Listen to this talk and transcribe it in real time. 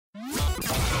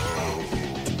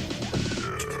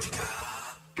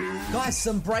Guys,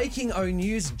 some breaking O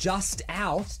news just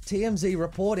out. TMZ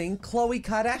reporting Khloe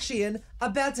Kardashian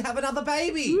about to have another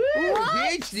baby.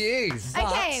 What? Huge news.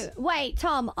 Okay, wait,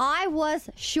 Tom. I was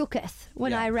shooketh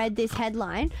when I read this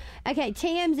headline. Okay,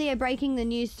 TMZ are breaking the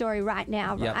news story right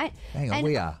now, Yep. right? Hang on,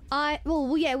 we are.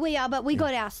 We are, but we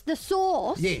got the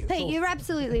source. Yeah, Pete, source. you're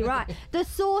absolutely right. The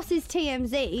source is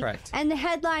TMZ. Correct. And the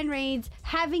headline reads,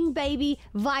 having baby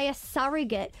via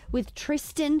surrogate with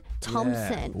Tristan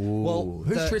Thompson. Well,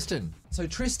 Who's Tristan? So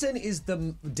Tristan is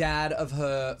the dad of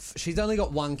her. She's only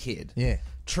got one kid. Yeah.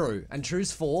 True. And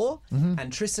True's 4.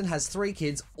 And Tristan has 3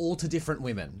 kids, all to different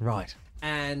women. Right.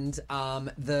 And so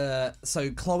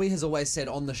Khloe has always said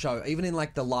on the show, even in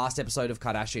like the last episode of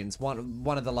Kardashians,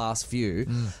 one of the last few,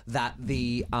 that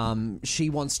she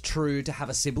wants True to have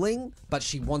a sibling, but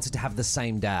she wants it to have the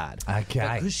same dad. Okay.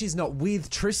 But because she's not with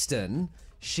Tristan,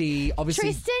 she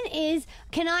obviously. Tristan is,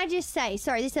 can I just say,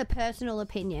 sorry, this is a personal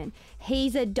opinion.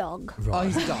 He's a dog. Oh,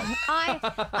 he's a dog. I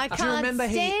Do you can't remember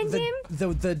stand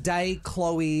him. the day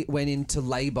Khloe went into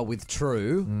labour with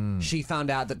True, she found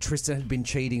out that Tristan had been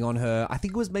cheating on her. I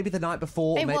think it was maybe the night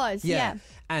before. It was, yeah.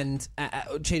 And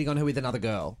cheating on her with another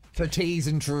girl. So T's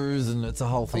and Trues and it's a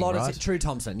whole thing, A lot right? of True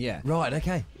Thompson, yeah. Right,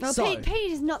 okay. Well, So-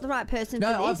 Pete is not the right person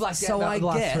No, for I've this. blacked out So the I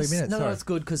last guess 3 minutes. no, sorry. it's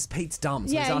good because Pete's dumb.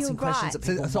 So Yeah, he's asking you're questions right. that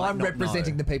people So might I'm not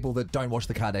representing know. the people that don't watch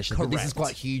the Kardashians, but this is Correct.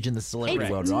 quite huge in the celebrity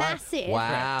It's world, right? massive.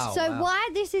 Wow. So wow. why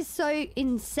this is so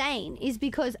insane is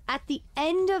because at the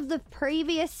end of the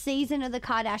previous season of the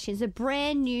Kardashians, a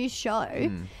brand new show,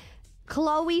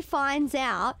 Khloe finds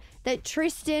out that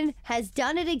Tristan has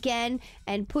done it again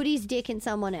and put his dick in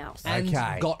someone else. And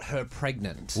Okay. got her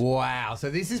pregnant. Wow, so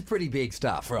this is pretty big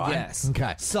stuff, right? Yes.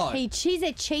 Okay. So She's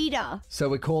a cheater. So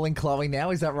we're calling Khloe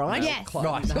now, is that right? Yes.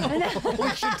 Right. we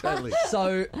should totally.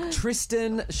 So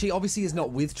Tristan, she obviously is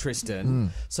not with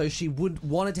Tristan, so she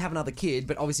wanted to have another kid,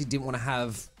 but obviously didn't want to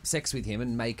have sex with him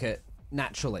and make it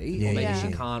naturally, or maybe Yeah.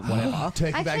 she can't, whatever.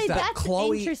 Turkey Actually, based that's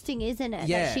Khloe- interesting, isn't it?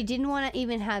 Yeah. That she didn't want to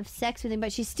even have sex with him,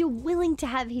 but she's still willing to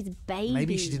have his baby.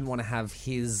 Maybe she didn't want to have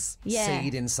his Yeah,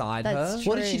 seed inside that's her. true.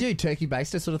 What did she do? Turkey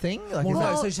baster sort of thing? Like, Well, is no,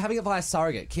 that- so she's having it via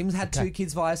surrogate. Kim's had 2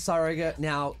 kids via surrogate.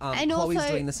 Now And Khloe's also,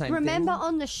 doing the same remember thing.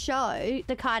 on the show,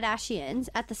 the Kardashians,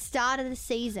 at the start of the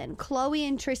season, Khloe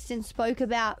and Tristan spoke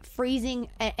about freezing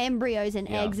embryos and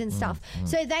eggs and stuff.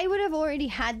 So they would have already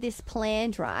had this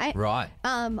planned, right? Right.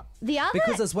 The other...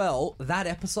 Because as well, that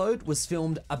episode was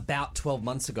filmed about 12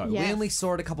 months ago. Yeah. We only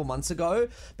saw it a couple months ago,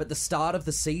 but the start of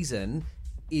the season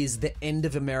is the end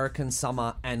of American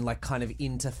summer and like kind of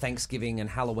into Thanksgiving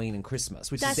and Halloween and Christmas,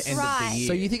 which That's is the end of right. the year.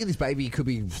 So you think this baby could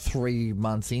be 3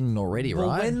 months in already, Well,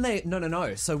 right? when they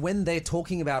no. So when they're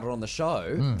talking about it on the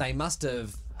show, they must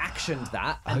have actioned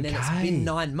that, and then it's Okay. been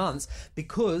 9 months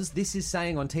because this is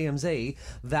saying on TMZ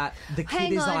that the kid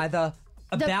Hang is on. either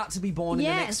about to be born in the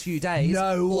Yes. next few days,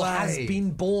 No or way. has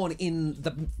been born in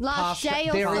the Last past day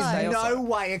or There so. is day or so. no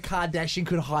way a Kardashian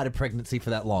could hide a pregnancy for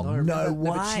that long. No, but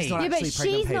way. she's not Yeah, but actually she's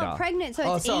pregnant, not Peter. pregnant, so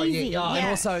Oh, it's sorry, easy. yeah, And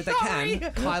also, they Sorry.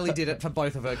 can. Kylie did it for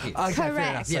both of her kids. Okay, fair Correct.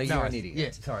 enough. So Yeah, you're sorry. an idiot.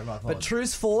 Yeah, sorry, my But apologies.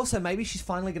 True's 4, so maybe she's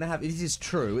finally going to have. It is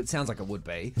true. It sounds like it would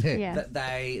be. Yeah.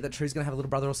 That True's going to have a little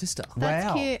brother or sister. That's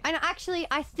Wow. cute. And actually,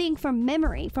 I think from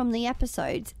memory, from the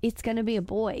episodes, it's going to be a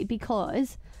boy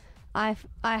because I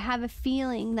have a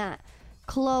feeling that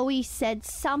Khloe said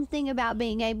something about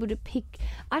being able to pick,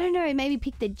 I don't know, maybe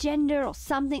pick the gender or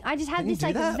something. I just have Can you this do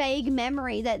like that? vague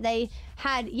memory that they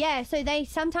had. Yeah, so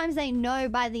sometimes they know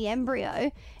by the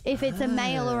embryo if it's a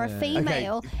male or a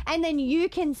female, and then you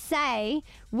can say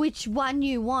which one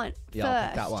you want Yeah, I'll first.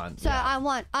 pick that one. So Yeah. I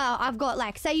want, I've got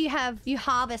like, say you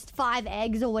harvest 5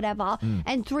 eggs or whatever,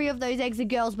 and 3 of those eggs are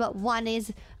girls, but 1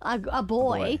 is a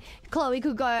boy. Khloe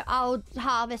could go, I'll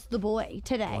harvest the boy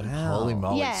today. Holy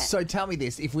moly. Yeah. So tell me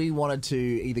this, if we wanted to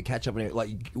either catch up on it, like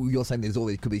you're saying there's all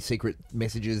these could be secret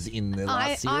messages in the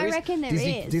last I series. reckon there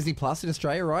Disney, is. Disney Plus in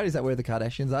Australia, right? Is that where the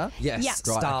Kardashians are? Yes, Yeah.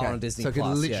 Star on Disney So I could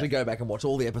Plus, literally yeah. go back and watch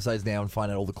all the episodes now and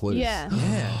find out all the clues. Yeah.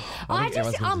 I think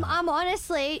everyone's gonna do that. I'm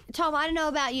honestly, Tom, I don't know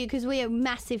about you because we are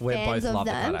massive We fans both of love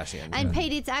the them. Kardashians. And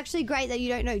Pete, it's actually great that you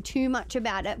don't know too much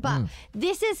about it, but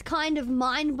this is kind of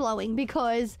mind blowing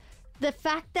because the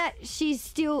fact that she's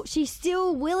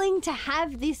still willing to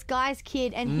have this guy's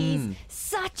kid, and he's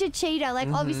such a cheater. Like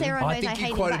obviously everyone I knows think I you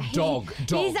hate quoted him, but dog.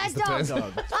 Dog he's is a the dog.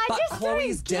 term. I But just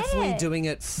Khloe's don't get definitely it. doing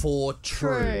it for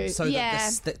True. True, So yeah.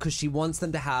 that because she wants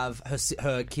them to have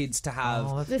her kids to have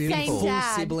Oh, that's The beautiful. same full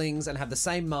dad. siblings and have the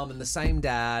same mum and the same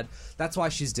dad. That's why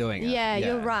she's doing it. Yeah,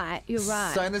 you're right. You're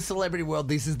right. So in the celebrity world,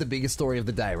 this is the biggest story of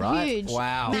the day, right? Huge.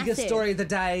 Wow. Massive. Biggest story of the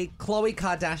day: Khloe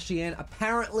Kardashian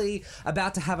apparently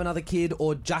about to have another kid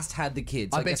or just had the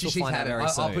kid. So I bet guess you we'll she's find had out it. very I'll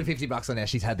soon. put $50 on now.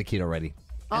 She's had the kid already.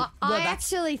 I that's-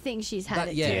 actually think she's had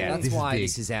it. Yeah, too. that's this is why big.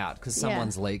 this is out, because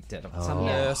someone's leaked it. Some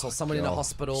Yeah. nurse or someone in a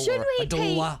hospital Should or we, a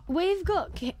doula. Pete? We've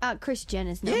got Kris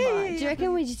Jenner's number. Do you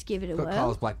reckon we just give it a Got whirl?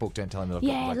 Kyle's black book. Don't tell him that I've got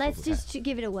the Yeah, black let's book. just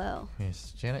give it a whirl.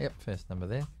 Yes, Jenner. Yep, first number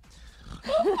there.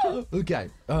 Okay.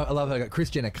 I love how I got Kris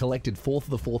Jenner collected 4th of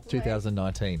the 4th,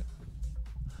 2019.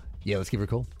 Yeah, let's give her a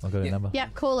call. I've got her number.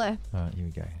 Yep, call her. All right, here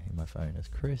we go. In my phone is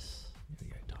Chris. Here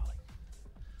we go, darling.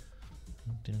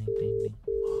 Ding, ding, ding.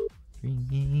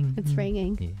 Ringing. It's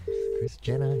ringing. Yeah. Kris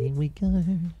Jenner, here we go.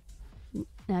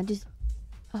 Now just.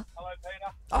 Hello,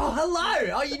 Peter. Oh,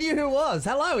 hello. Oh, you knew who it was.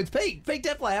 Hello, it's Pete. Pete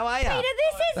Depler, how are you? Peter,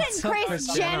 this isn't Kris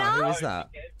Who Jenner. is that?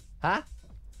 Huh?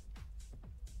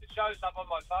 It shows up on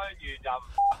my phone, you dumb.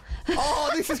 Oh,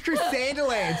 this is Chris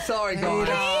Sanderland. Sorry, guys.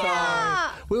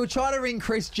 Sorry. We were trying to ring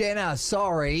Kris Jenner.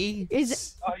 Sorry. Is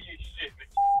it? Oh, you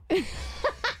stupid.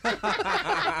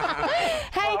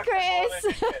 Hey,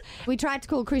 Chris. We tried to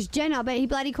call Kris Jenner, but he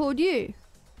bloody called you.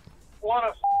 What a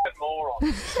f***ing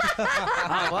moron.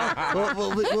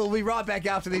 We'll be right back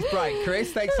after this break.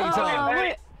 Chris, thanks for your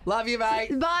time. Oh, Love you,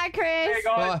 mate. bye, Chris. Hey,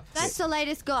 guys. Bye. That's the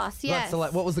latest goss. Yes. That's the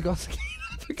what was the gossip?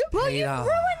 Well, you Peter. ruined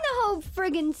the whole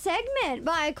friggin' segment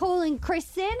by calling Kris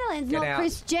Sanderland, not out.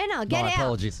 Kris Jenner. Get My out.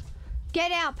 apologies.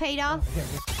 Get out, Peter. Y'all been great.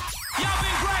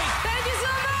 Thank you so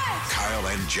much. Kyle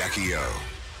and Jackie O.